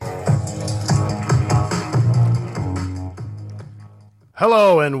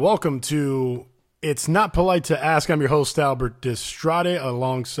Hello and welcome to It's Not Polite to Ask. I'm your host, Albert Destrade,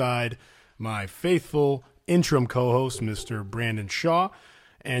 alongside my faithful interim co-host, Mr. Brandon Shaw.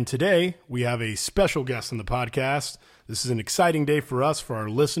 And today we have a special guest on the podcast. This is an exciting day for us, for our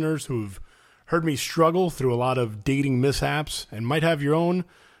listeners who've heard me struggle through a lot of dating mishaps and might have your own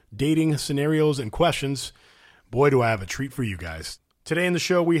dating scenarios and questions. Boy, do I have a treat for you guys. Today in the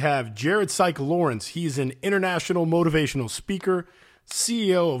show, we have Jared Syke Lawrence. He's an international motivational speaker,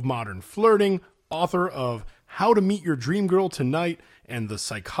 CEO of Modern Flirting, author of How to Meet Your Dream Girl Tonight and The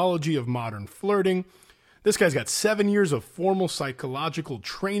Psychology of Modern Flirting. This guy's got 7 years of formal psychological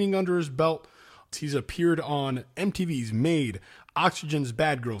training under his belt. He's appeared on MTV's Made, Oxygen's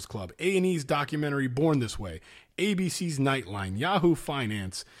Bad Girls Club, A&E's documentary Born This Way, ABC's Nightline, Yahoo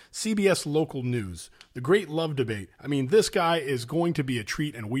Finance, CBS Local News, The Great Love Debate. I mean, this guy is going to be a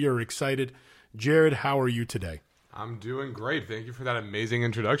treat, and we are excited. Jared, how are you today? I'm doing great. Thank you for that amazing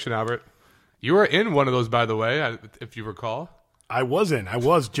introduction, Albert. You were in one of those, by the way, if you recall. I was.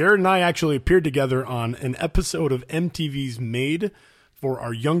 Jared and I actually appeared together on an episode of MTV's Made. For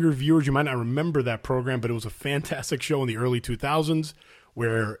our younger viewers, you might not remember that program, but it was a fantastic show in the early 2000s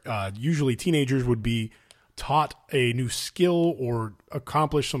where usually teenagers would be taught a new skill or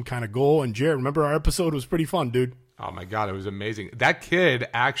accomplish some kind of goal. And Jared, remember our episode? It was pretty fun, dude. Oh, my God. It was amazing. That kid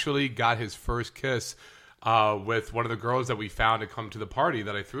actually got his first kiss with one of the girls that we found to come to the party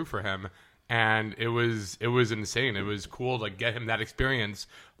that I threw for him. And it was insane. It was cool to get him that experience,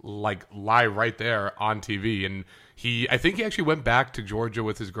 like live right there on TV. And I think he actually went back to Georgia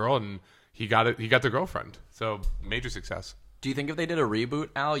with his girl, and he got the girlfriend. So major success. Do you think if they did a reboot,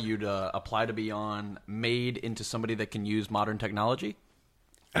 Al, you'd apply to be on Made into somebody that can use modern technology?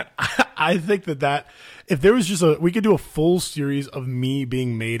 I think that if there was we could do a full series of me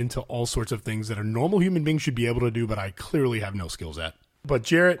being made into all sorts of things that a normal human being should be able to do, but I clearly have no skills at. But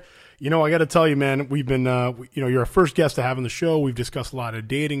Jarrett, I got to tell you, man, we've been, you're our first guest to have on the show. We've discussed a lot of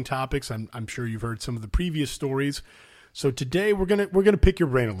dating topics. I'm sure you've heard some of the previous stories. So today we're gonna pick your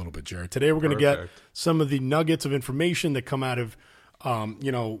brain a little bit, Jarrett. Today we're gonna get some of the nuggets of information that come out of,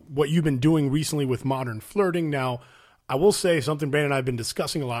 what you've been doing recently with Modern Flirting. Now, I will say something Brandon and I have been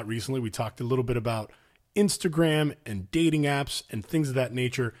discussing a lot recently. We talked a little bit about Instagram and dating apps and things of that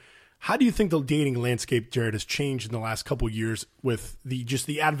nature. How do you think the dating landscape, Jared, has changed in the last couple of years with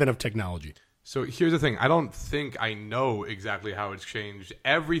the advent of technology? So here's the thing. I don't think I know exactly how it's changed.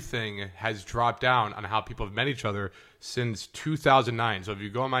 Everything has dropped down on how people have met each other since 2009. So if you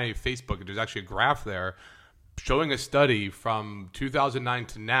go on my Facebook, there's actually a graph there showing a study from 2009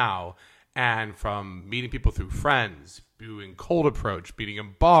 to now, and from meeting people through friends, doing cold approach, meeting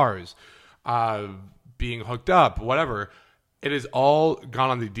in bars, being hooked up, whatever. It has all gone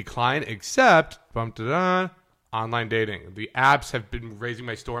on the decline except online dating. The apps have been raising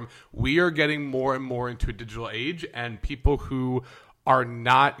my storm. We are getting more and more into a digital age, and people who are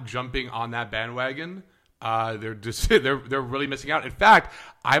not jumping on that bandwagon, they're really missing out. In fact,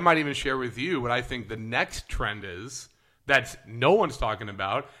 I might even share with you what I think the next trend is that no one's talking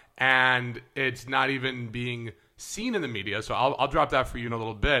about, and it's not even being seen in the media. So I'll drop that for you in a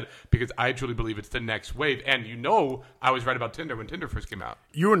little bit, because I truly believe it's the next wave. And I was right about Tinder when Tinder first came out.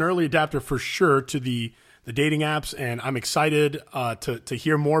 You were an early adapter for sure to the dating apps, and I'm excited to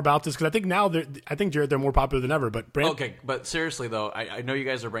hear more about this, because I think Jared, they're more popular than ever. But Brand- Okay, but seriously though, I know you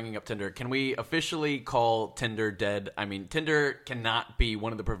guys are bringing up Tinder. Can we officially call Tinder dead? I mean, Tinder cannot be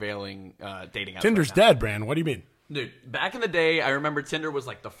one of the prevailing dating apps. Tinder's right now. dead, Brand. What do you mean? Dude, back in the day, I remember Tinder was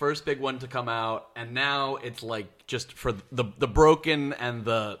like the first big one to come out, and now it's like just for the broken and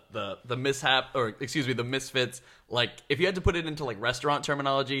the mishap, or excuse me, the misfits. Like, if you had to put it into like restaurant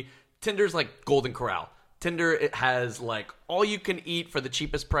terminology, Tinder's like Golden Corral. Tinder, it has like all you can eat for the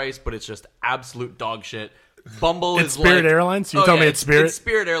cheapest price, but it's just absolute dog shit. Bumble it's is Spirit like, Airlines? You tell me it's Spirit? It's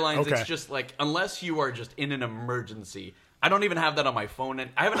Spirit Airlines. Okay. It's just like, unless you are just in an emergency. I don't even have that on my phone. And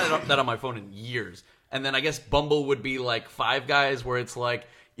I haven't had that on my phone in years. And then I guess Bumble would be like Five Guys, where it's like,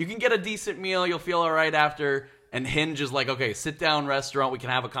 you can get a decent meal, you'll feel all right after. And Hinge is like, okay, sit down restaurant, we can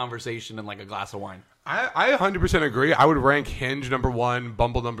have a conversation and like a glass of wine. I 100% agree. I would rank Hinge number 1,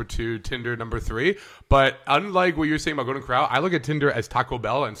 Bumble number 2, Tinder number 3. But unlike what you're saying about Golden Corral, I look at Tinder as Taco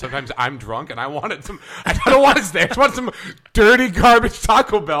Bell, and sometimes I'm drunk and I don't want to stay. I just want some dirty garbage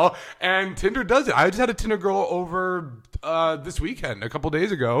Taco Bell, and Tinder does it. I just had a Tinder girl over this weekend, a couple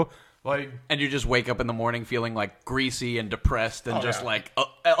days ago. Like, And you just wake up in the morning feeling like greasy and depressed and just yeah. like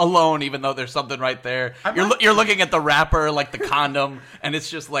alone, even though there's something right there. You're looking at the wrapper, like the condom, and it's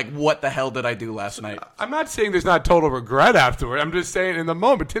just like, what the hell did I do last night? I'm not saying there's not total regret afterward. I'm just saying in the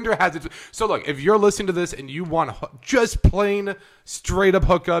moment, Tinder has it. So look, if you're listening to this and you want just plain straight up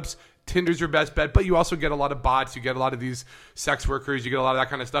hookups, Tinder's your best bet, but you also get a lot of bots. You get a lot of these sex workers. You get a lot of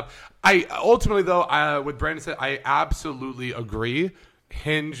that kind of stuff. I ultimately, though, what Brandon said, I absolutely agree.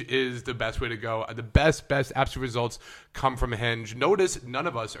 Hinge is the best way to go. The best absolute results come from Hinge. Notice none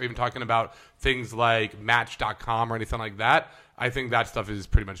of us are even talking about things like Match.com or anything like that. I think that stuff is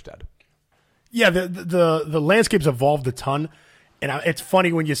pretty much dead. Yeah, the landscape's evolved a ton, and it's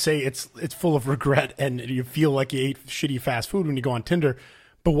funny when you say it's full of regret and you feel like you ate shitty fast food when you go on Tinder.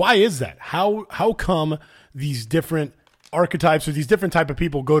 But why is that? How come these different archetypes or these different type of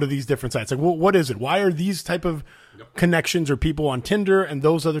people go to these different sites? Like, what is it? Why are these type of connections or people on Tinder and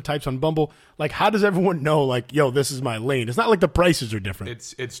those other types on Bumble? Like, how does everyone know, like, yo, this is my lane? It's not like the prices are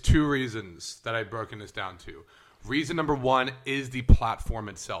different. It's two reasons that I've broken this down to. Reason number one is the platform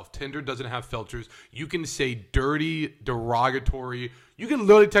itself. Tinder doesn't have filters. You can say dirty, derogatory. You can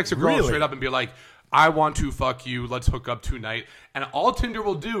literally text a girl Really? straight up and be like, I want to fuck you. Let's hook up tonight. And all Tinder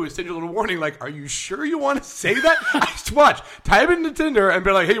will do is send you a little warning like, are you sure you want to say that? Just watch. Type it into Tinder and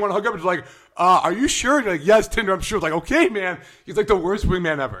be like, hey, you want to hook up? And it's like, are you sure? And you're like, yes, Tinder, I'm sure. It's like, okay, man. He's like the worst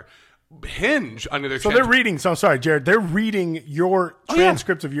wingman ever. Hinge, on the other So hand, they're reading. So sorry, Jared. They're reading your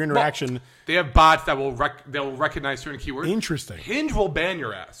transcript of your interaction. Well, they have bots that will they'll recognize certain keywords. Interesting. Hinge will ban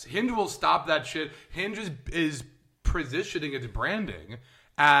your ass. Hinge will stop that shit. Hinge is positioning its branding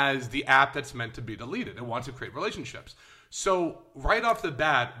as the app that's meant to be deleted. It wants to create relationships. So right off the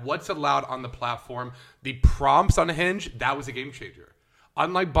bat, what's allowed on the platform? The prompts on Hinge, that was a game changer.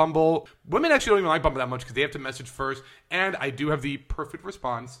 Unlike Bumble, women actually don't even like Bumble that much because they have to message first. And I do have the perfect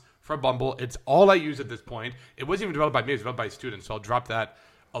response for Bumble. It's all I use at this point. It wasn't even developed by me. It was developed by students. So I'll drop that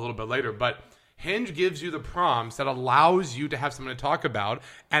a little bit later. But Hinge gives you the prompts that allows you to have someone to talk about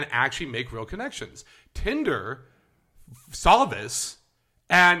and actually make real connections. Tinder saw this.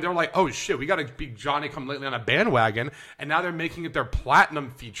 And they're like, oh, shit, we got to be Johnny come lately on a bandwagon. And now they're making it their platinum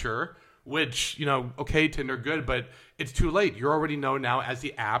feature, which, you know, okay, Tinder, good, but it's too late. You're already known now as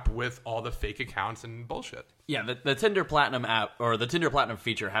the app with all the fake accounts and bullshit. Yeah, the Tinder Platinum app or the Tinder Platinum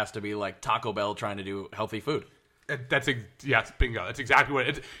feature has to be like Taco Bell trying to do healthy food. Yes, bingo. That's exactly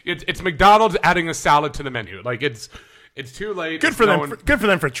what it's McDonald's adding a salad to the menu. Like, it's too late. Good for them. Good for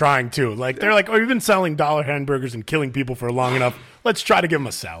them for trying too. Like they're like, oh, we've been selling dollar hamburgers and killing people for long enough. Let's try to give them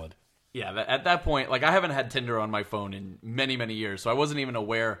a salad. Yeah, at that point, like I haven't had Tinder on my phone in many, many years, so I wasn't even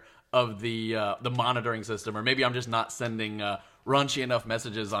aware of the monitoring system, or maybe I'm just not sending raunchy enough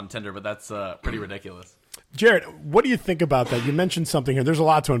messages on Tinder, but that's pretty ridiculous. Jared, what do you think about that? You mentioned something here. There's a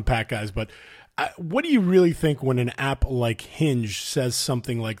lot to unpack, guys, but what do you really think when an app like Hinge says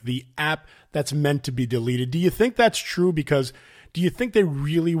something like the app that's meant to be deleted? Do you think that's true? Because do you think they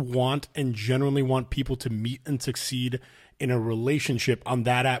really want and genuinely want people to meet and succeed in a relationship on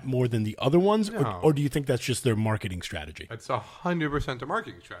that app more than the other ones? No. Or do you think that's just their marketing strategy? It's 100% their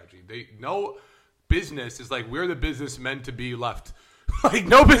marketing strategy. No business is like, we're the business meant to be left. Like,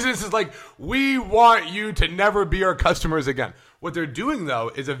 no business is like, we want you to never be our customers again. What they're doing,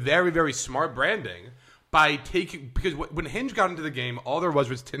 though, is a very, very smart branding by taking, because when Hinge got into the game, all there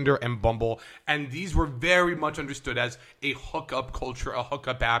was Tinder and Bumble, and these were very much understood as a hookup culture, a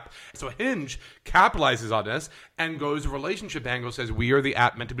hookup app. So Hinge capitalizes on this and goes relationship angle, says we are the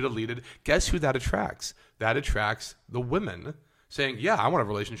app meant to be deleted. Guess who that attracts? That attracts the women saying, yeah, I want a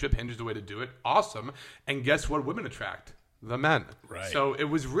relationship. Hinge is the way to do it. Awesome. And guess what women attract? The men. Right. So it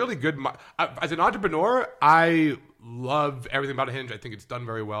was really good. As an entrepreneur, I love everything about Hinge. I think it's done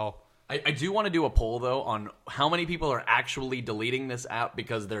very well. I do want to do a poll, though, on how many people are actually deleting this app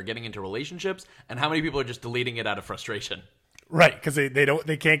because they're getting into relationships, and how many people are just deleting it out of frustration. Right, because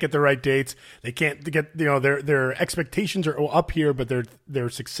they can't get the right dates. They can't get, you know, their expectations are up here, but their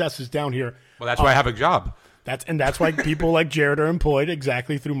success is down here. Well, that's why I have a job. That's why people like Jared are employed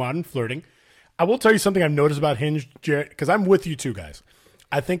exactly through modern flirting. I will tell you something I've noticed about Hinge, Jared, because I'm with you two guys.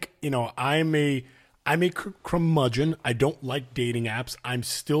 I think, you know, I'm a curmudgeon. I don't like dating apps. I'm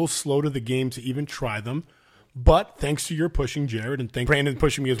still slow to the game to even try them. But thanks to your pushing, Jared, and thanks Brandon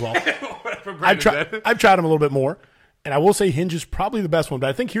pushing me as well, I've tried them a little bit more. And I will say Hinge is probably the best one. But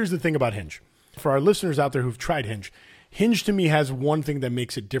I think here's the thing about Hinge. For our listeners out there who've tried Hinge, Hinge to me has one thing that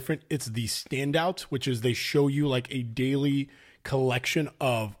makes it different. It's the standouts, which is they show you like a daily collection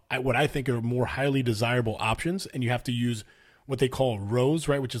of what I think are more highly desirable options. And you have to use what they call a rose,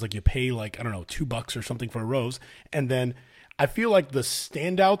 right? Which is like you pay like, I don't know, $2 or something for a rose. And then I feel like the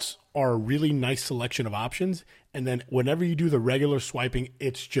standouts are a really nice selection of options. And then whenever you do the regular swiping,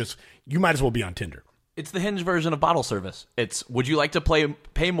 it's just, you might as well be on Tinder. It's the Hinge version of bottle service. It's, would you like to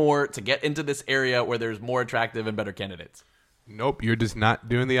pay more to get into this area where there's more attractive and better candidates? Nope, you're just not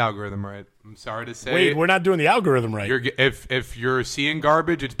doing the algorithm right. I'm sorry to say. Wait, we're not doing the algorithm right. If you're seeing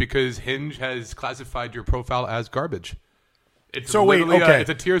garbage, it's because Hinge has classified your profile as garbage. It's it's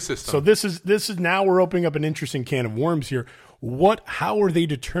a tier system. So this is now we're opening up an interesting can of worms here. How are they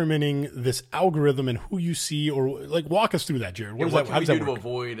determining this algorithm and who you see, or like walk us through that, Jared? What can we do to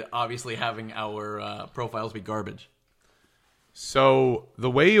avoid obviously having our profiles be garbage? So the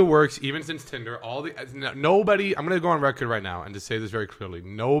way it works, even since Tinder, nobody, I'm going to go on record right now and to say this very clearly,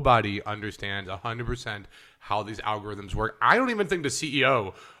 nobody understands 100% how these algorithms work. I don't even think the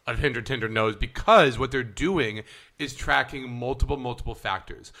CEO of Hinge or Tinder knows, because what they're doing is tracking multiple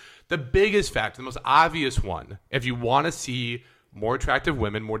factors. The biggest factor, the most obvious one, if you want to see more attractive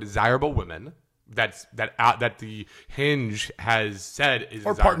women, more desirable women, that the Hinge has said is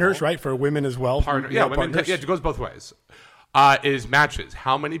or desirable. Partners, right, for women as well. Women, it goes both ways. Is matches.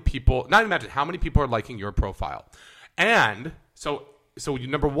 How many people are liking your profile? And so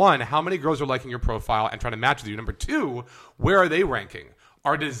number one, how many girls are liking your profile and trying to match with you? Number two, where are they ranking?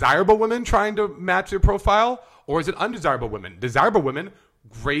 Are desirable women trying to match their profile, or is it undesirable women? Desirable women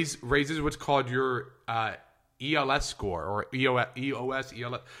raises what's called your ELS score, or EOS.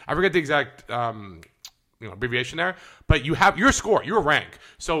 I forget the exact abbreviation there, but you have your score, your rank,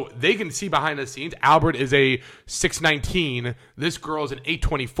 so they can see behind the scenes. Albert is a 619. This girl is an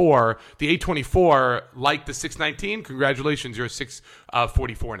 824. The 824 like the 619. Congratulations, you're a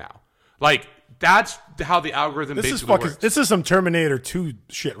 644 now. Like, that's how the algorithm basically works. This is some Terminator 2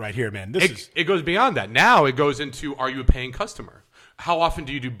 shit right here, man. It goes beyond that. Now it goes into, are you a paying customer? How often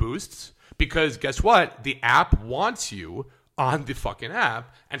do you do boosts? Because guess what? The app wants you on the fucking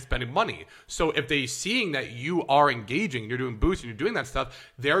app and spending money. So if they seeing that you are engaging, you're doing boosts and you're doing that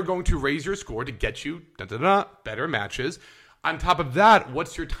stuff, they're going to raise your score to get you better matches. On top of that,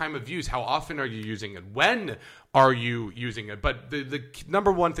 what's your time of use? How often are you using it? When are you using it? But the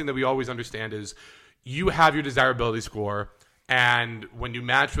number one thing that we always understand is you have your desirability score, and when you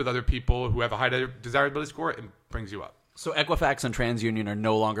match with other people who have a high desirability score, it brings you up. So Equifax and TransUnion are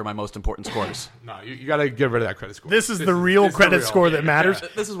no longer my most important scores. No, you got to get rid of that credit score. This is the real credit score that matters. Yeah.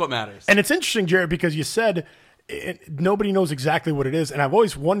 This is what matters. And it's interesting, Jared, because you said nobody knows exactly what it is. And I've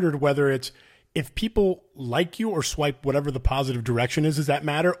always wondered whether it's if people like you or swipe whatever the positive direction is, does that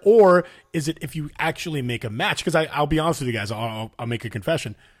matter? Or is it if you actually make a match? Because I'll be honest with you guys, I'll make a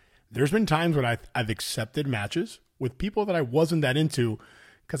confession. There's been times when I've accepted matches with people that I wasn't that into,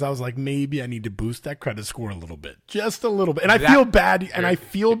 because I was like, maybe I need to boost that credit score a little bit, just a little bit. And I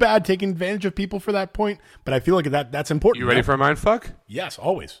feel bad taking advantage of people for that point, but I feel like that's important. You ready for a mind fuck? Yes,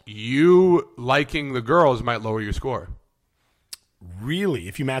 always. You liking the girls might lower your score. Really?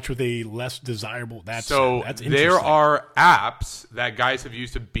 If you match with a less desirable, that's interesting. There are apps that guys have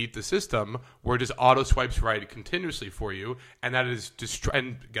used to beat the system where it just auto swipes right continuously for you, and that is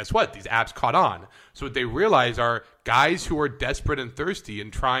and guess what? These apps caught on. So what they realize are guys who are desperate and thirsty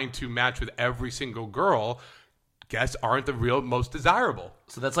and trying to match with every single girl, aren't the real most desirable.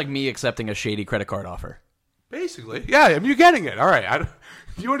 So that's like me accepting a shady credit card offer. Basically, yeah. I mean, you're getting it. All right.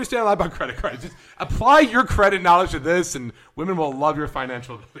 You understand a lot about credit cards. Just apply your credit knowledge to this, and women will love your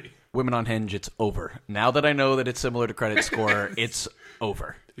financial ability. Women on Hinge, it's over. Now that I know that it's similar to credit score, it's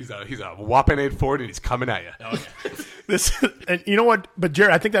over. He's a whopping 840, and he's coming at you. Okay. And you know what? But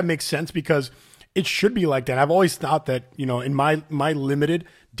Jared, I think that makes sense because it should be like that. I've always thought that, in my limited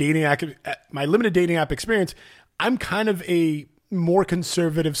dating app experience, I'm kind of a more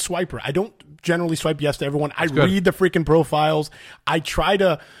conservative swiper. I don't generally swipe yes to everyone. I read the freaking profiles. I try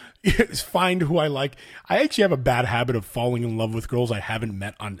to find who I like. I actually have a bad habit of falling in love with girls I haven't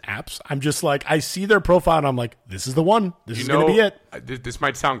met on apps. I'm just like, I see their profile and I'm like, this is the one. This is going to be it. This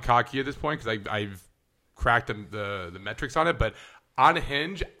might sound cocky at this point because I've cracked the metrics on it, but on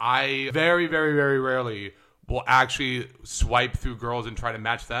Hinge, I very, very, very rarely will actually swipe through girls and try to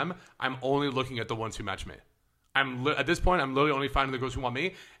match them. I'm only looking at the ones who match me. At this point, I'm literally only finding the girls who want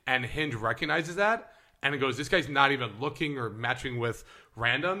me, and Hinge recognizes that, and it goes, this guy's not even looking or matching with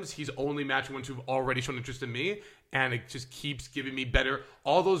randoms. He's only matching ones who've already shown interest in me, and it just keeps giving me better.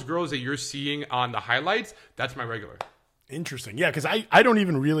 All those girls that you're seeing on the highlights, that's my regular. Interesting. Yeah, because I don't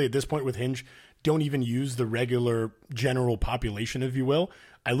even really, at this point with Hinge, don't even use the regular general population, if you will.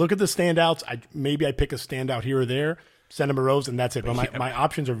 I look at the standouts. Maybe I pick a standout here or there. send them a rose, and that's it. But my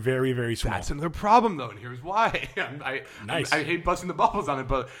options are very, very small. That's another problem, though, and here's why. Nice. I hate busting the bubbles on it,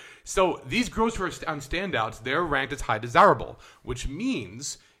 but so these girls who are on standouts, they're ranked as high desirable, which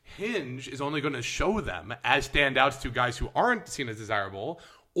means Hinge is only going to show them as standouts to guys who aren't seen as desirable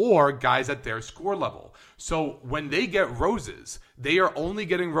or guys at their score level. So when they get roses, they are only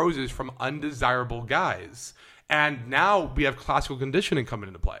getting roses from undesirable guys. And now we have classical conditioning coming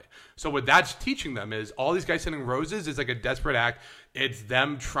into play. So what that's teaching them is all these guys sending roses is like a desperate act. It's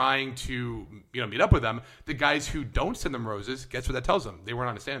them trying to, meet up with them. The guys who don't send them roses, guess what that tells them? They weren't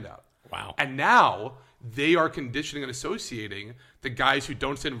on a standout. Wow. And now they are conditioning and associating the guys who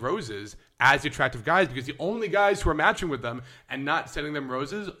don't send roses as attractive guys because the only guys who are matching with them and not sending them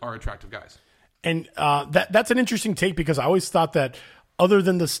roses are attractive guys. And that's an interesting take because I always thought that other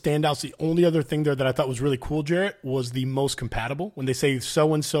than the standouts, the only other thing there that I thought was really cool, Jarrett, was the most compatible. When they say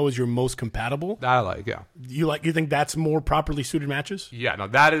so-and-so is your most compatible. That I like, yeah. You think that's more properly suited matches? Yeah, no,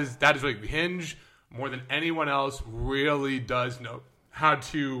 that is really Hinge, more than anyone else, really does know how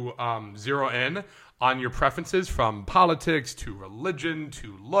to zero in on your preferences from politics to religion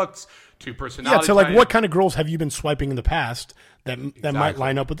to looks to personality. Yeah, so like type. what kind of girls have you been swiping in the past that might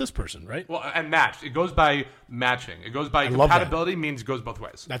line up with this person, right? Well, and match. It goes by matching. It goes by compatibility means it goes both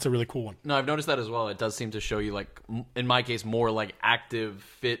ways. That's a really cool one. No, I've noticed that as well. It does seem to show you, like, in my case, more like active,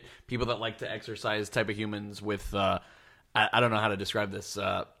 fit people that like to exercise type of humans with, I don't know how to describe this,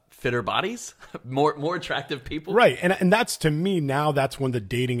 fitter bodies, more attractive people. Right. And that's, to me, now that's when the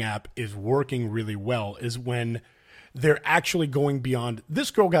dating app is working really well, is when they're actually going beyond,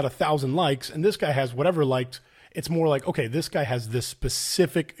 this girl got 1,000 likes and this guy has whatever liked. It's more like, okay, this guy has this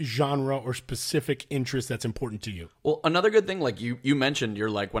specific genre or specific interest that's important to you. Well, another good thing, like you mentioned, you're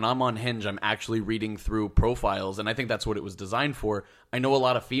like, when I'm on Hinge, I'm actually reading through profiles, and I think that's what it was designed for. I know a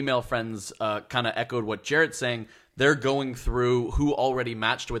lot of female friends kind of echoed what Jarrett's saying. They're going through who already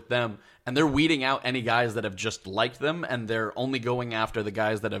matched with them, and they're weeding out any guys that have just liked them, and they're only going after the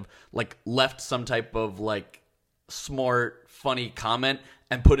guys that have like left some type of like smart, funny comment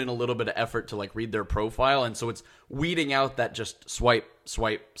and put in a little bit of effort to like read their profile. And so it's weeding out that just swipe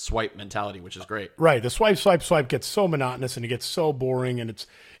mentality, which is great. Right. The swipe gets so monotonous and it gets so boring, and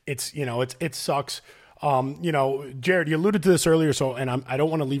it sucks. Jared, you alluded to this earlier, I don't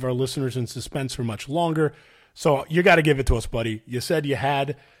want to leave our listeners in suspense for much longer. So you got to give it to us, buddy. You said you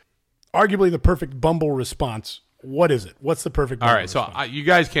had arguably the perfect Bumble response. What is it? What's the perfect Bumble response? All right, so you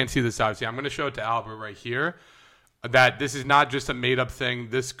guys can't see this, obviously. I'm going to show it to Albert right here. That this is not just a made-up thing.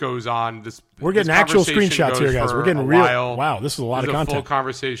 This goes on. We're getting actual screenshots here, guys. We're getting real. Wow, this is a lot of content. This is a full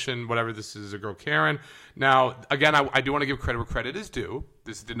conversation, whatever. This is a girl, Karen. Now, again, I do want to give credit where credit is due.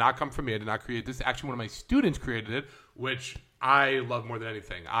 This did not come from me. I did not create this. Actually, one of my students created it, which I love more than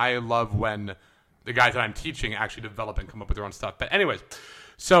anything. I love when the guys that I'm teaching actually develop and come up with their own stuff. But anyways,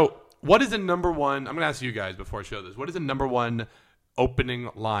 so what is the number one? I'm going to ask you guys before I show this. What is the number one opening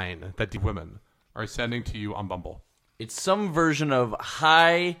line that the women are sending to you on Bumble? It's some version of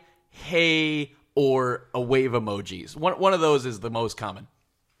hi, hey, or a wave emojis. One of those is the most common.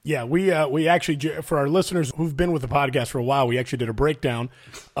 Yeah, we actually, for our listeners who've been with the podcast for a while, we actually did a breakdown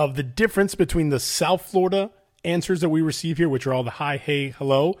of the difference between the South Florida answers that we receive here, which are all the hi, hey,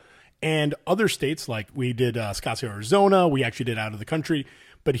 hello, and other states, like we did Scottsdale, Arizona. We actually did out of the country.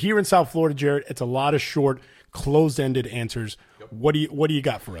 But here in South Florida, Jared, it's a lot of short, closed-ended answers. What do you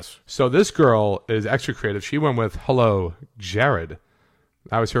got for us? So this girl is extra creative. She went with "Hello, Jared."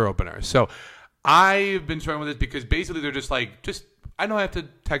 That was her opener. So I've been struggling with this because basically they're just I know I have to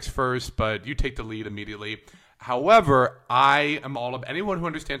text first, but you take the lead immediately. However, I am anyone who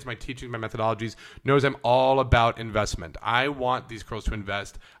understands my teaching, my methodologies, knows I'm all about investment. I want these girls to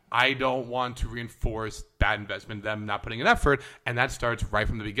invest. I don't want to reinforce bad investment, them not putting in effort, and that starts right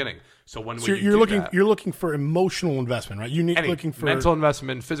from the beginning. So you're looking for emotional investment, right? Looking for mental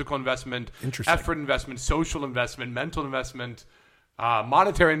investment, physical investment, Interesting. effort investment, social investment, mental investment,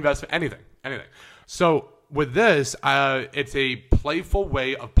 monetary investment, anything. So with this, it's a playful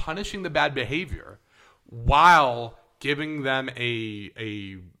way of punishing the bad behavior while giving them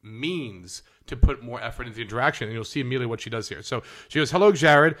a means to put more effort into the interaction. And you'll see immediately what she does here. So she goes, "Hello,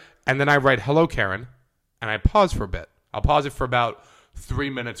 Jared." And then I write, "Hello, Karen." And I pause for a bit. I'll pause it for about 3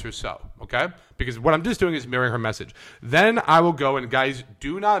 minutes or so, okay? Because what I'm just doing is mirroring her message. Then I will go, and guys,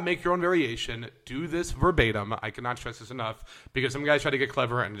 do not make your own variation. Do this verbatim. I cannot stress this enough because some guys try to get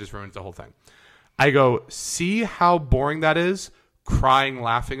clever and it just ruins the whole thing. I go, "See how boring that is? Crying,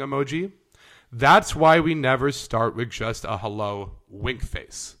 laughing emoji. That's why we never start with just a hello wink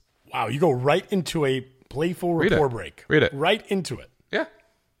face." Wow, you go right into a playful rapport break. Read it. Right into it. Yeah.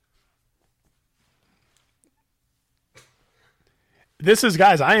 This is,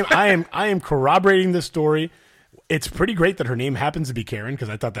 guys, I am corroborating this story. It's pretty great that her name happens to be Karen, because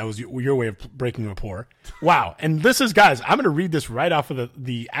I thought that was your way of breaking rapport. Wow. And this is, guys, I'm going to read this right off of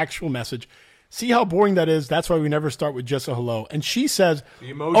the actual message. See how boring that is? That's why we never start with just a hello. And she says,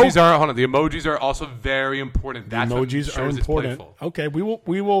 the emojis are also very important. The emojis are important. Okay, we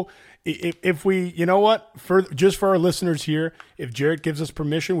will if we, you know what, just for our listeners here, if Jarrett gives us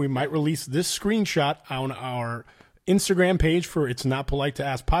permission, we might release this screenshot on our Instagram page for It's Not Polite to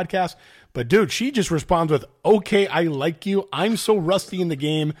Ask podcast. But dude, she just responds with, okay, I like you. I'm so rusty in the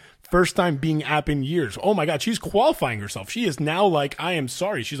game. First time being app in years. Oh my God, she's qualifying herself. She is now like, I am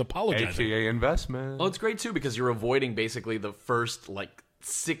sorry. She's apologizing. AKA investment. Well, it's great too because you're avoiding basically the first like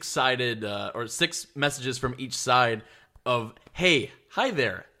 6-sided or 6 messages from each side of, hey, hi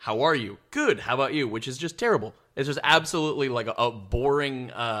there, how are you? Good, how about you? Which is just terrible. It's just absolutely like a boring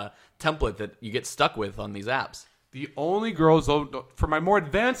template that you get stuck with on these apps. The only girls, for my more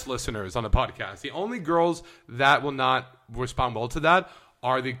advanced listeners on the podcast, the only girls that will not respond well to that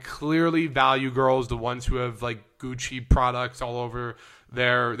are the clearly value girls, the ones who have like Gucci products all over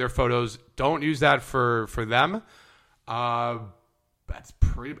their photos. Don't use that for them. That's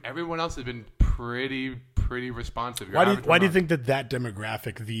pretty. Everyone else has been pretty responsive. Why do you think that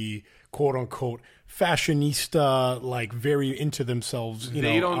demographic, the quote unquote fashionista, like very into themselves,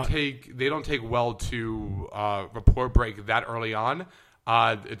 they don't take well to report break that early on.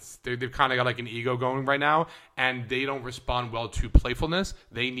 They've kind of got like an ego going right now, and they don't respond well to playfulness.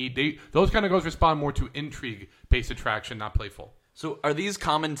 Those kind of girls respond more to intrigue based attraction, not playful. So are these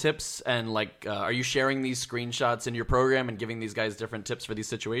common tips, and like are you sharing these screenshots in your program and giving these guys different tips for these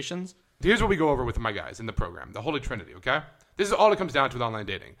situations? Here's what we go over with my guys in the program, the Holy Trinity, okay? This is all it comes down to with online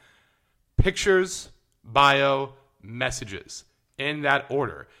dating. Pictures, bio, messages, in that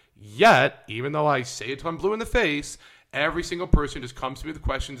order. Yet, even though I say it till I'm blue in the face, every single person just comes to me with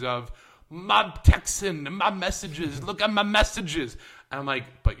questions of, my texting, my messages, look at my messages. And I'm like,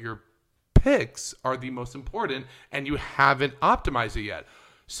 but your pics are the most important, and you haven't optimized it yet.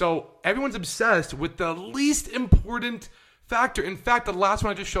 So everyone's obsessed with the least important factor. In fact, the last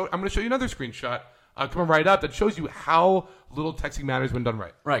one I just showed, I'm going to show you another screenshot coming right up that shows you how little texting matters when done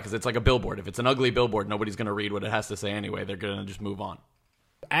right. Right, because it's like a billboard. If it's an ugly billboard, nobody's going to read what it has to say anyway. They're going to just move on.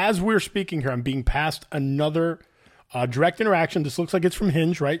 As we're speaking here, I'm being passed another direct interaction. This looks like it's from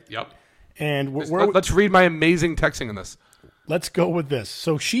Hinge, right? Yep. And let's read my amazing texting in this. Let's go with this.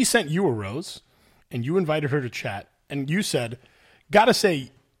 So she sent you a rose, and you invited her to chat, and you said, gotta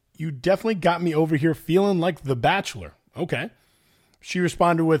say, you definitely got me over here feeling like The Bachelor. Okay. She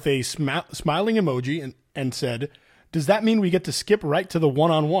responded with a smiling emoji and said, does that mean we get to skip right to the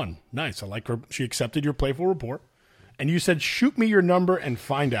one-on-one? Nice. I like her. She accepted your playful report. And you said, shoot me your number and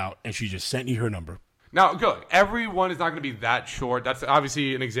find out. And she just sent you her number. Now, good. Everyone is not going to be that short. That's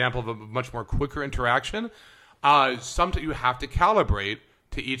obviously an example of a much more quicker interaction. Sometimes you have to calibrate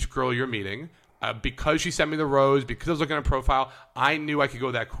to each girl you're meeting. Because she sent me the rose, because I was looking at her profile, I knew I could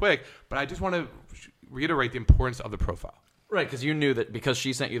go that quick. But I just want to reiterate the importance of the profile. Right, because you knew that because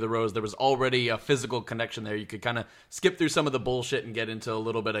she sent you the rose, there was already a physical connection there. You could kind of skip through some of the bullshit and get into a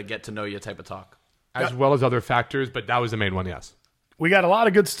little bit of get-to-know-you type of talk. As well as other factors, but that was the main one, yes. We got a lot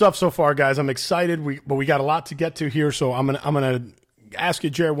of good stuff so far, guys. I'm excited, but we got a lot to get to here. So I'm gonna ask you,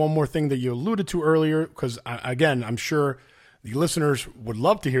 Jared, one more thing that you alluded to earlier, because again, I'm sure the listeners would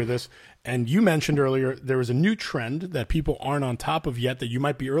love to hear this. And you mentioned earlier there is a new trend that people aren't on top of yet that you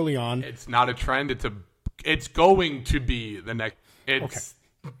might be early on. It's not a trend. It's going to be the next.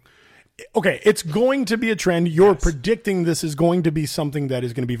 Okay, it's going to be a trend. You're predicting this is going to be something that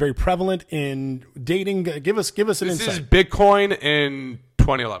is going to be very prevalent in dating. Give us an insight. This is Bitcoin in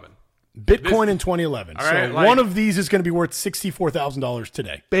 2011. Bitcoin in 2011. All right, so one of these is going to be worth $64,000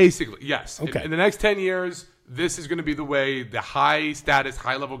 today. Basically, yes. Okay. In the next 10 years, this is going to be the way the high-status,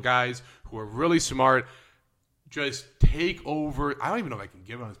 high-level guys who are really smart just take over. I don't even know if I can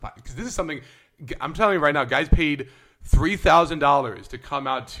give it on this podcast, because this is something I'm telling you right now. Guys paid $3,000 to come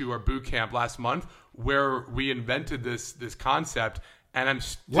out to our boot camp last month, where we invented this concept. And I'm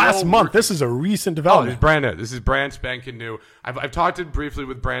still last month. This is a recent development. This is brand new. This is brand spanking new. I've talked it briefly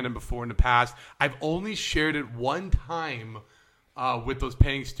with Brandon before in the past. I've only shared it one time with those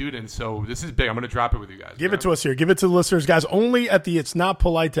paying students. So this is big. I'm going to drop it with you guys. Give it to us here. Give it to the listeners, guys. Only at the It's Not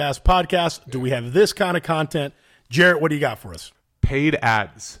Polite to Ask podcast do we have this kind of content. Jarrett, what do you got for us? Paid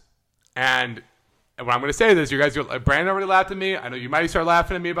ads. And when I'm going to say this, you guys, Brandon already laughed at me. I know you might start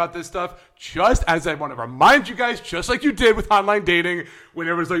laughing at me about this stuff. Just as I want to remind you guys, just like you did with online dating, when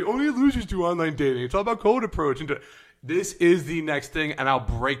everyone's like, only losers do online dating. It's all about cold approach. This is the next thing, and I'll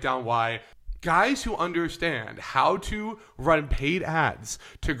break down why. Guys who understand how to run paid ads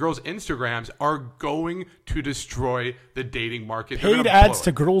to girls' Instagrams are going to destroy the dating market. Paid ads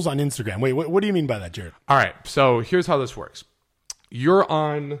to girls on Instagram. Wait, what do you mean by that, Jared? All right, so here's how this works. You're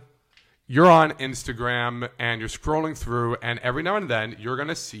on Instagram and you're scrolling through, and every now and then you're going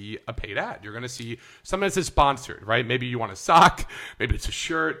to see a paid ad. You're going to see something that says sponsored, right? Maybe you want a sock, maybe it's a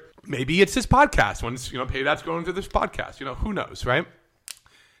shirt, maybe it's this podcast. When it's, paid ads going through this podcast, who knows, right?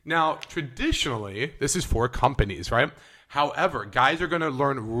 Now, traditionally, this is for companies, right? However, guys are going to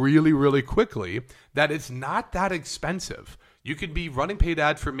learn really, really quickly that it's not that expensive. You could be running paid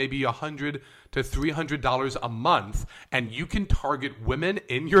ads for maybe $100 to $300 a month, and you can target women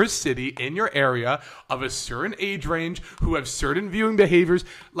in your city, in your area, of a certain age range who have certain viewing behaviors.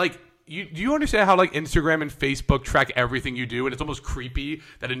 Like, do you understand how Instagram and Facebook track everything you do, and it's almost creepy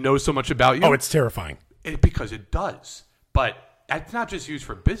that it knows so much about you? Oh, it's terrifying. Because it does. But that's not just used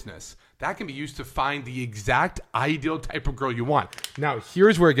for business. That can be used to find the exact ideal type of girl you want. Now,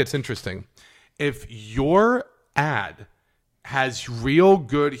 here's where it gets interesting. If your ad has real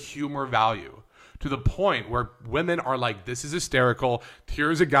good humor value to the point where women are like, this is hysterical.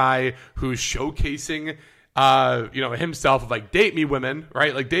 Here's a guy who's showcasing, himself of date me, women,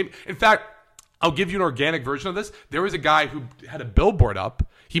 right? In fact, I'll give you an organic version of this. There was a guy who had a billboard up.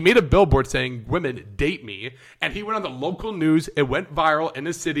 He made a billboard saying, women, date me. And he went on the local news. It went viral in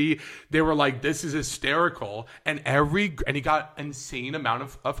the city. They were like, this is hysterical. And he got insane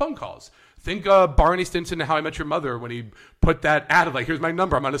amount of phone calls. Think Barney Stinson and How I Met Your Mother when he put that ad of here's my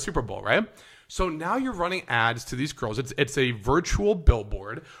number. I'm on a Super Bowl, right? So now you're running ads to these girls. It's a virtual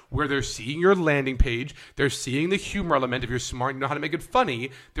billboard where they're seeing your landing page. They're seeing the humor element. If you're smart, you know how to make it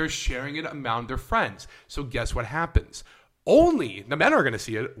funny. They're sharing it among their friends. So guess what happens? Only the men are going to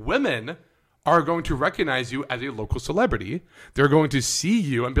see it. Women are going to recognize you as a local celebrity. They're going to see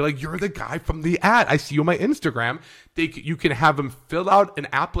you and be like, you're the guy from the ad. I see you on my Instagram. You can have them fill out an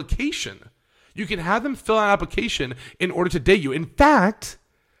application. You can have them fill out an application in order to date you. In fact,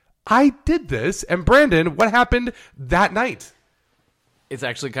 I did this. And Brandon, what happened that night? It's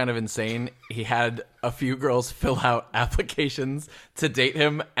actually kind of insane. He had a few girls fill out applications to date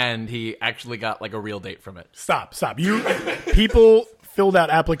him, and he actually got a real date from it. Stop. People filled out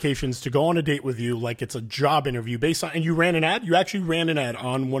applications to go on a date with you like it's a job interview and you ran an ad? You actually ran an ad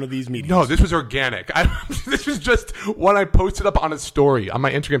on one of these mediums? No, this was organic. This was just one I posted up on a story, on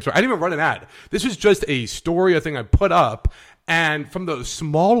my Instagram story. I didn't even run an ad. This was just a story, a thing I put up, and from the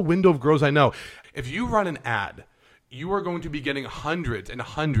small window of girls I know, if you run an ad, you are going to be getting hundreds and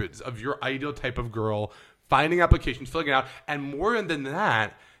hundreds of your ideal type of girl, finding applications, filling it out, and more than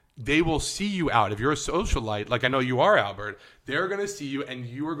that, they will see you out. If you're a socialite, like I know you are, Albert, they're going to see you, and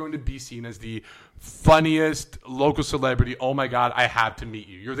you are going to be seen as the funniest local celebrity. Oh my God, I have to meet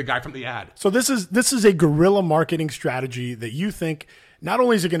you. You're the guy from the ad. So this is a guerrilla marketing strategy that you think not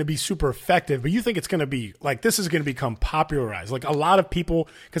only is it going to be super effective, but you think it's going to be this is going to become popularized. A lot of people,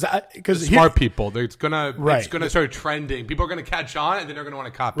 because smart people, it's going to start trending. People are going to catch on, and then they're going to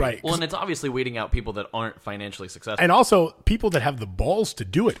want to copy. Right. Well, and it's obviously weeding out people that aren't financially successful, and also people that have the balls to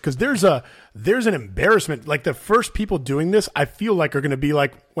do it. Because there's an embarrassment. The first people doing this, I feel like are going to be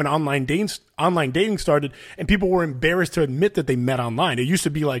when online dating started, and people were embarrassed to admit that they met online. It used to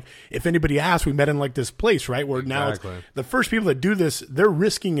be if anybody asked, we met in this place, right? Where now it's, the first people that do this, they're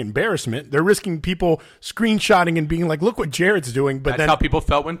risking embarrassment. They're risking people screenshotting and being like, look what Jared's doing. But that's how people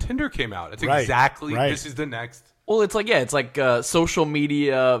felt when Tinder came out. It's exactly, this is the next. Well, it's it's a social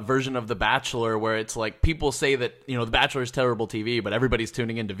media version of The Bachelor, where it's people say that, The Bachelor is terrible TV, but everybody's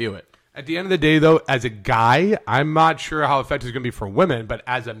tuning in to view it. At the end of the day, though, as a guy, I'm not sure how effective it's going to be for women, but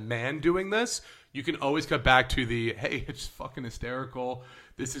as a man doing this, you can always cut back to the, hey, it's fucking hysterical.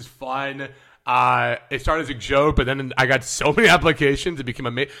 This is fun. It started as a joke, but then I got so many applications. It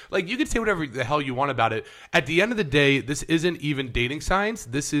became you could say whatever the hell you want about it. At the end of the day, this isn't even dating science.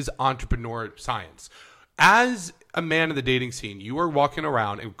 This is entrepreneur science. As a man in the dating scene, you are walking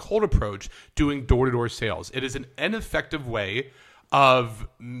around in cold approach doing door-to-door sales. It is an ineffective way of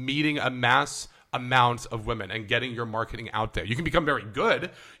meeting a mass amount of women and getting your marketing out there. You can become very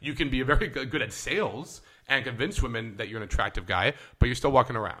good. You can be very good at sales and convince women that you're an attractive guy, but you're still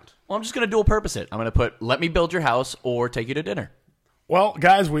walking around. Well, I'm just going to dual purpose it. I'm going to put, let me build your house or take you to dinner. Well,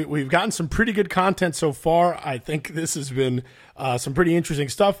 guys, we've gotten some pretty good content so far. I think this has been some pretty interesting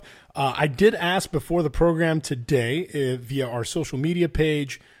stuff. I did ask before the program today via our social media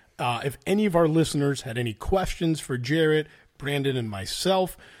page if any of our listeners had any questions for Jared, Brandon, and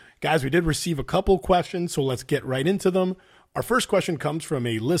myself. Guys, we did receive a couple questions, so let's get right into them. Our first question comes from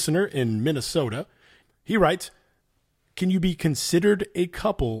a listener in Minnesota. He writes, Can you be considered a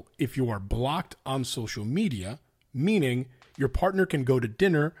couple if you are blocked on social media, meaning your partner can go to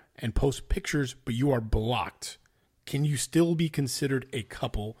dinner and post pictures, but you are blocked? Can you still be considered a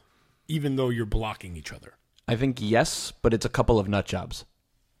couple even though you're blocking each other? I think yes, but it's a couple of nut jobs.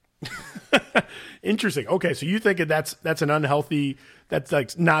 Interesting. Okay, so you think that's an unhealthy, that's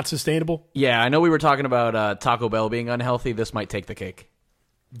like not sustainable? Yeah, I know we were talking about Taco Bell being unhealthy. This might take the cake.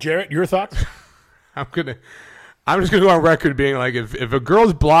 Jarrett, your thoughts? I'm just gonna go on record being like, if a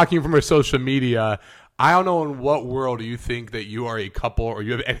girl's blocking you from her social media, I don't know in what world do you think that you are a couple or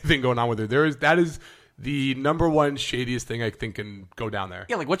you have anything going on with her. That is the number one shadiest thing I think can go down there.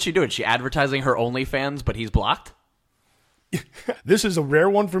 Yeah, like what's she doing? She advertising her OnlyFans, but he's blocked? This is a rare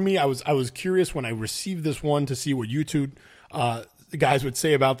one for me. I was curious when I received this one to see what YouTube guys would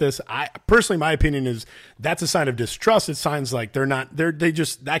say about this. I personally, my opinion is that's a sign of distrust. It signs like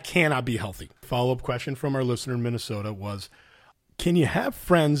that cannot be healthy. Follow-up question from our listener in Minnesota was, can you have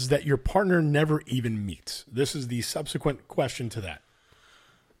friends that your partner never even meets? This is the subsequent question to that.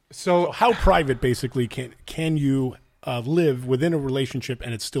 So how private basically can you live within a relationship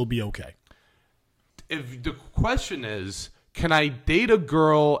and it still be okay? If the question is, can I date a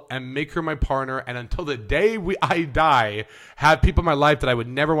girl and make her my partner, and until the day I die, have people in my life that I would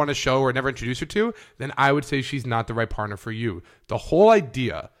never want to show or never introduce her to, then I would say she's not the right partner for you. The whole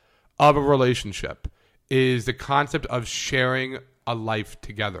idea of a relationship is the concept of sharing a life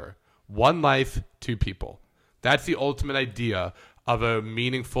together. One life, two people. That's the ultimate idea of a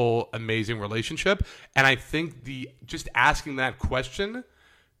meaningful, amazing relationship. And I think just asking that question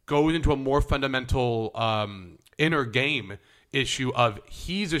goes into a more fundamental inner game issue of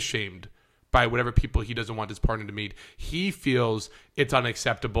he's ashamed by whatever people he doesn't want his partner to meet. He feels it's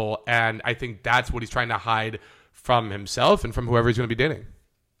unacceptable, and I think that's what he's trying to hide from himself and from whoever he's going to be dating.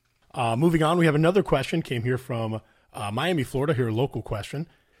 Moving on, we have another question came here from Miami, Florida, here a local question,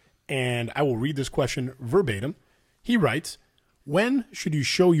 and I will read this question verbatim. He writes, when should you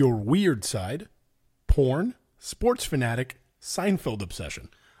show your weird side? Porn, sports fanatic, Seinfeld obsession.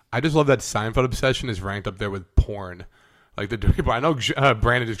 I just love that Seinfeld obsession is ranked up there with porn. Like I know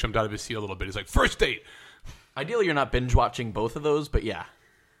Brandon just jumped out of his seat a little bit. He's like, first date. Ideally, you're not binge watching both of those, but yeah.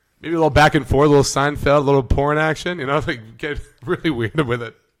 Maybe a little back and forth, a little Seinfeld, a little porn action. You know, like get really weird with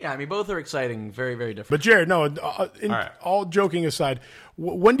it. Yeah, I mean, both are exciting, very, very different. But Jared, no, all joking aside,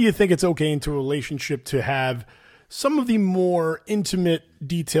 when do you think it's okay into a relationship to have some of the more intimate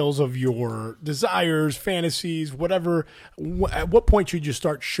details of your desires, fantasies, whatever? At what point should you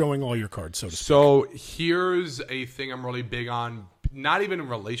start showing all your cards, so to speak? So here's a thing I'm really big on, not even in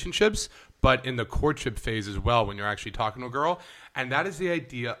relationships, but in the courtship phase as well, when you're actually talking to a girl. And that is the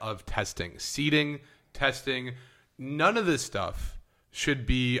idea of testing, seeding, testing. None of this stuff should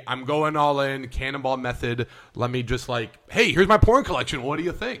be, I'm going all in, cannonball method. Let me just like, hey, here's my porn collection. What do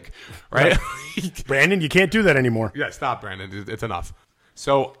you think? Right? Brandon, you can't do that anymore. Yeah, stop, Brandon. It's enough.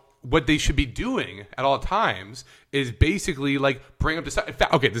 So what they should be doing at all times is basically like bring up the... In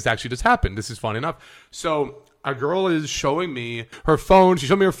fact, okay, this actually just happened. This is fun enough. So a girl is showing me her phone. She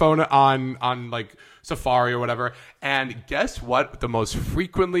showed me her phone on like Safari or whatever. And guess what? The most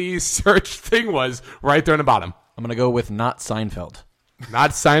frequently searched thing was right there in the bottom. I'm going to go with not Seinfeld.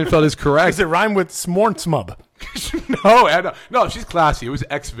 Not Seinfeld is correct. Does it rhyme with smornsmub? No, she's classy. It was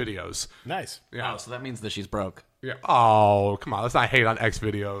X videos. Nice. Yeah. Oh, so that means that she's broke. Yeah. Oh, come on. Let's not hate on X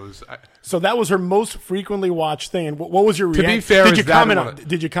videos. So that was her most frequently watched thing. And what was your reaction? To be fair, did you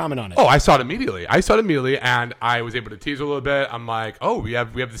comment on it? Oh, I saw it immediately. And I was able to tease her a little bit. I'm like, oh, we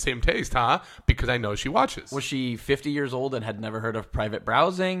have the same taste, huh? Because I know she watches. Was she 50 years old and had never heard of private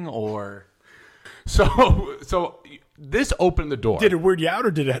browsing, or? So this opened the door. Did it weird you out, or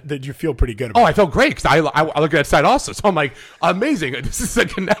did you feel pretty good about it? Oh, I felt great because I look at that site also. So I'm like, amazing. This is a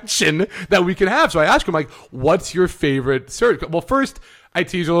connection that we can have. So I asked him, like, what's your favorite search? Well, first, I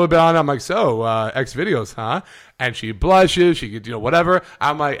tease her a little bit on it. I'm like, so, X videos, huh? And she blushes. She could, whatever.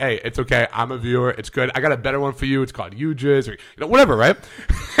 I'm like, hey, it's okay. I'm a viewer. It's good. I got a better one for you. It's called UJIS or, whatever, right?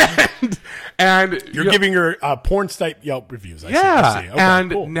 and you're giving her porn site Yelp reviews. I see. Okay,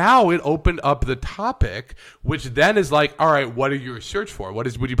 and cool. now it opened up the topic, which then is like, all right, what are you search for?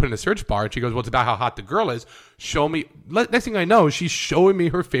 Would you put in a search bar? And she goes, well, it's about how hot the girl is. Show me. Next thing I know, she's showing me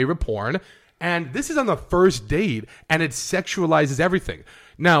her favorite porn. And this is on the first date, and it sexualizes everything.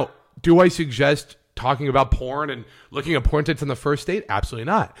 Now, do I suggest talking about porn and looking at porn sites on the first date? Absolutely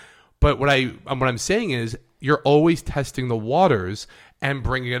not. But what I'm saying is you're always testing the waters and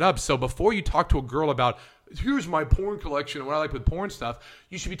bringing it up. So before you talk to a girl about, here's my porn collection and what I like with porn stuff,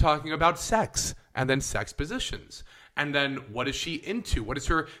 you should be talking about sex and then sex positions. And then what is she into? What is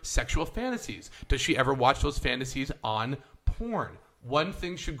her sexual fantasies? Does she ever watch those fantasies on porn? One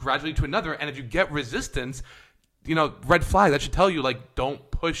thing should graduate to another. And if you get resistance, red flag, that should tell you, like,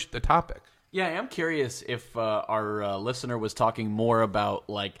 don't push the topic. Yeah, I am curious if our listener was talking more about,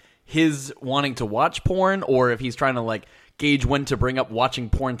 like, his wanting to watch porn, or if he's trying to, like, gauge when to bring up watching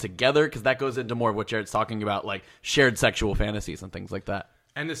porn together, because that goes into more of what Jared's talking about, like shared sexual fantasies and things like that.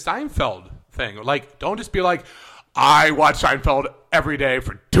 And the Seinfeld thing, like, don't just be like, I watch Seinfeld every day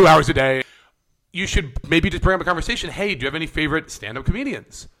for 2 hours a day. You should maybe just bring up a conversation. Hey, do you have any favorite stand-up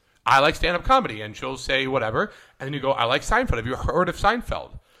comedians? I like stand-up comedy. And she'll say whatever. And then you go, I like Seinfeld. Have you heard of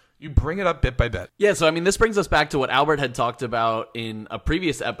Seinfeld? You bring it up bit by bit. Yeah, so I mean, this brings us back to what Albert had talked about in a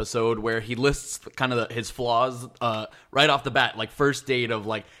previous episode, where he lists kind of his flaws right off the bat, like first date of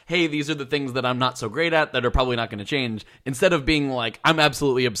like, hey, these are the things that I'm not so great at that are probably not going to change. Instead of being like, I'm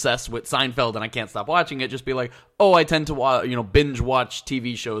absolutely obsessed with Seinfeld and I can't stop watching it, just be like, oh, I tend to binge watch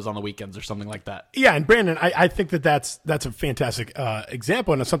TV shows on the weekends or something like that. Yeah, and Brandon, I think that's a fantastic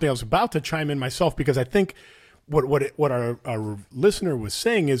example, and it's something I was about to chime in myself, because I think what our listener was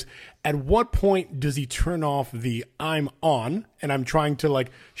saying is, at what point does he turn off the I'm on and I'm trying to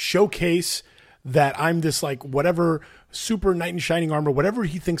like showcase that I'm this like whatever super knight in shining armor, whatever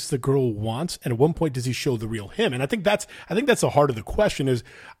he thinks the girl wants, and at one point does he show the real him? And I think that's the heart of the question. Is,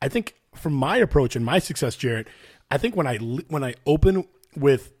 I think from my approach and my success, Jarrett, I think when I open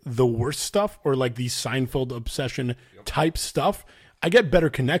with the worst stuff, or like the Seinfeld obsession type stuff, I get better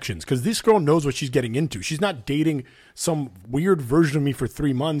connections, because this girl knows what she's getting into. She's not dating some weird version of me for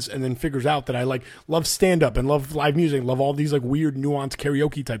 3 months and then figures out that I like love stand-up and love live music and love all these like weird nuanced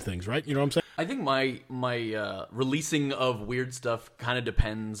karaoke type things, right? You know what I'm saying? I think my releasing of weird stuff kind of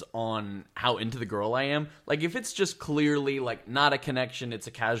depends on how into the girl I am. Like, if it's just clearly like not a connection, it's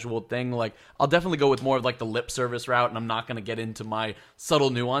a casual thing, like I'll definitely go with more of like the lip service route, and I'm not going to get into my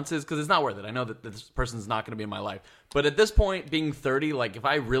subtle nuances because it's not worth it. I know that this person's not going to be in my life. But at this point, being 30, like if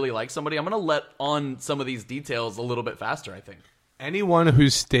I really like somebody, I'm going to let on some of these details a little bit faster, I think. Anyone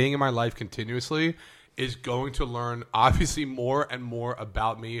who's staying in my life continuously is going to learn obviously more and more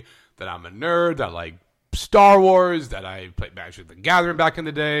about me, that I'm a nerd, that I like Star Wars, that I played Magic the Gathering back in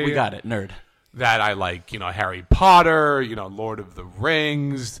the day. We got it, nerd. That I like, Harry Potter, Lord of the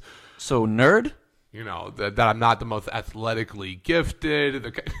Rings. So nerd? That I'm not the most athletically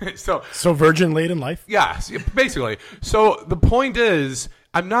gifted. So virgin late in life? Yeah, basically. So the point is,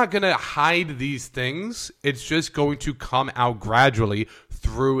 I'm not going to hide these things. It's just going to come out gradually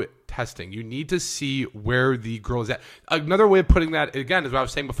through testing. You need to see where the girl is at. Another way of putting that, again, is what I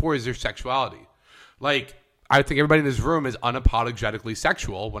was saying before, is their sexuality. Like, I think everybody in this room is unapologetically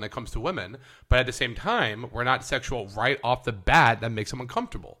sexual when it comes to women, but at the same time, we're not sexual right off the bat. That makes them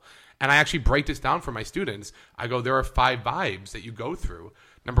uncomfortable. And I actually break this down for my students. I go, there are 5 vibes that you go through.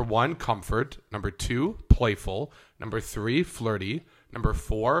 Number 1, comfort. Number 2, playful. Number 3, flirty. Number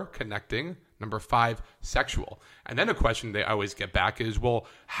 4, connecting. Number 5, sexual. And then a question they always get back is, well,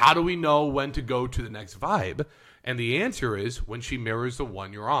 how do we know when to go to the next vibe? And the answer is when she mirrors the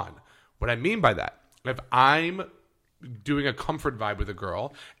one you're on. What I mean by that, if I'm doing a comfort vibe with a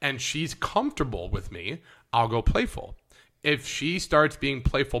girl and she's comfortable with me, I'll go playful. If she starts being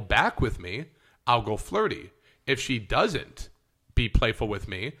playful back with me, I'll go flirty. If she doesn't be playful with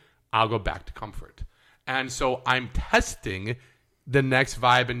me, I'll go back to comfort. And so I'm testing the next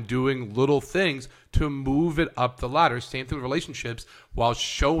vibe and doing little things to move it up the ladder. Same thing with relationships, while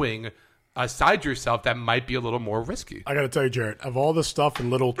showing a side to yourself that might be a little more risky. I got to tell you, Jarrett, of all the stuff and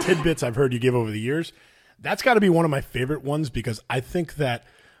little tidbits I've heard you give over the years, that's got to be one of my favorite ones, because I think that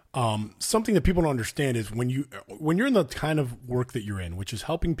something that people don't understand is when you're in the kind of work that you're in, which is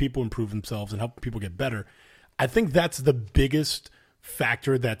helping people improve themselves and helping people get better, I think that's the biggest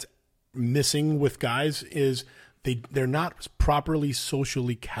factor that's missing with guys, is they're not properly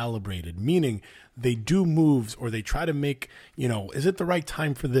socially calibrated, meaning they do moves or they try to make, is it the right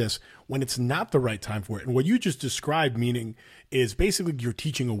time for this when it's not the right time for it? And what you just described, meaning, is basically you're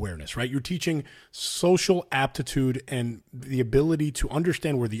teaching awareness, right? You're teaching social aptitude and the ability to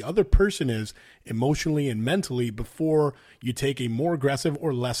understand where the other person is emotionally and mentally before you take a more aggressive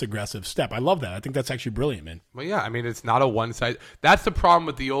or less aggressive step. I love that. I think that's actually brilliant, man. Well, yeah, I mean, it's not a one size. That's the problem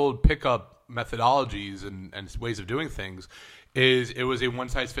with the old pickup methodologies and ways of doing things. Is it was a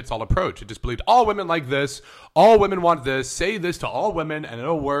one-size-fits-all approach. It just believed all women like this, all women want this, say this to all women, and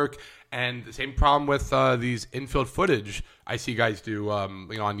it'll work. And the same problem with these infield footage I see guys do on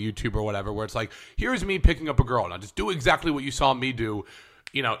YouTube or whatever, where it's like, here's me picking up a girl. Now just do exactly what you saw me do.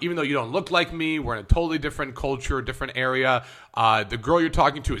 even though you don't look like me, we're in a totally different culture, different area. The girl you're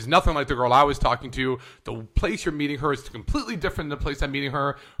talking to is nothing like the girl I was talking to. The place you're meeting her is completely different than the place I'm meeting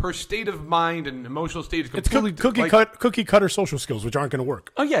her. Her state of mind and emotional state is It's completely cookie cutter social skills, which aren't going to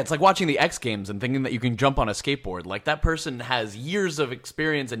work. Oh yeah, it's like watching the X Games and thinking that you can jump on a skateboard. Like that person has years of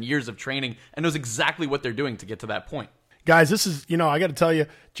experience and years of training and knows exactly what they're doing to get to that point. Guys, this is, I got to tell you,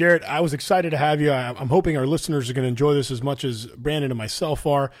 Jarrett, I was excited to have you. I'm hoping our listeners are going to enjoy this as much as Brandon and myself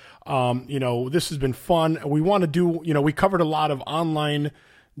are. This has been fun. We want to do, we covered a lot of online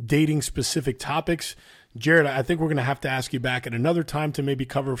dating specific topics. Jarrett, I think we're going to have to ask you back at another time to maybe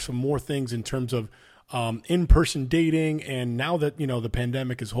cover some more things in terms of in-person dating. And now that, the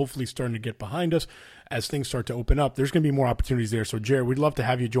pandemic is hopefully starting to get behind us, as things start to open up, there's going to be more opportunities there. So, Jarrett, we'd love to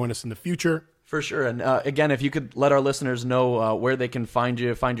have you join us in the future. For sure. And again, if you could let our listeners know where they can find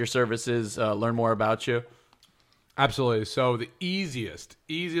you, find your services, learn more about you. Absolutely. So the easiest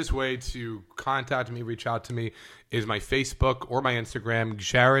way to contact me, reach out to me, is my Facebook or my Instagram,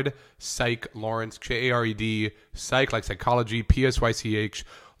 Jared Psych Lawrence, Jared Psych like psychology, Psych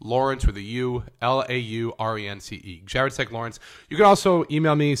Lawrence with a U, Laurence, Jared Psych Lawrence. You can also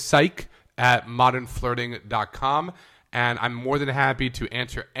email me psych@modernflirting.com. And I'm more than happy to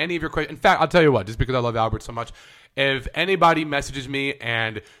answer any of your questions. In fact, I'll tell you what, just because I love Albert so much, if anybody messages me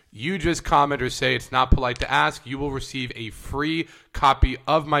and you just comment or say it's not polite to ask, you will receive a free copy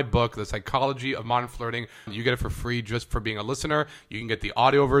of my book, The Psychology of Modern Flirting. You get it for free just for being a listener. You can get the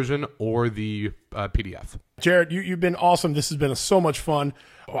audio version or the PDF. Jarrett, you've been awesome. This has been so much fun.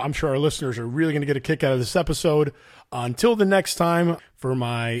 I'm sure our listeners are really going to get a kick out of this episode. Until the next time, for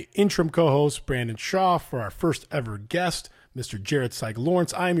my interim co-host, Brandon Shaw, for our first ever guest, Mr. Jared Psych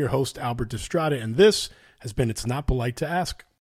Lawrence, I am your host, Albert Destrade, and this has been It's Not Polite to Ask.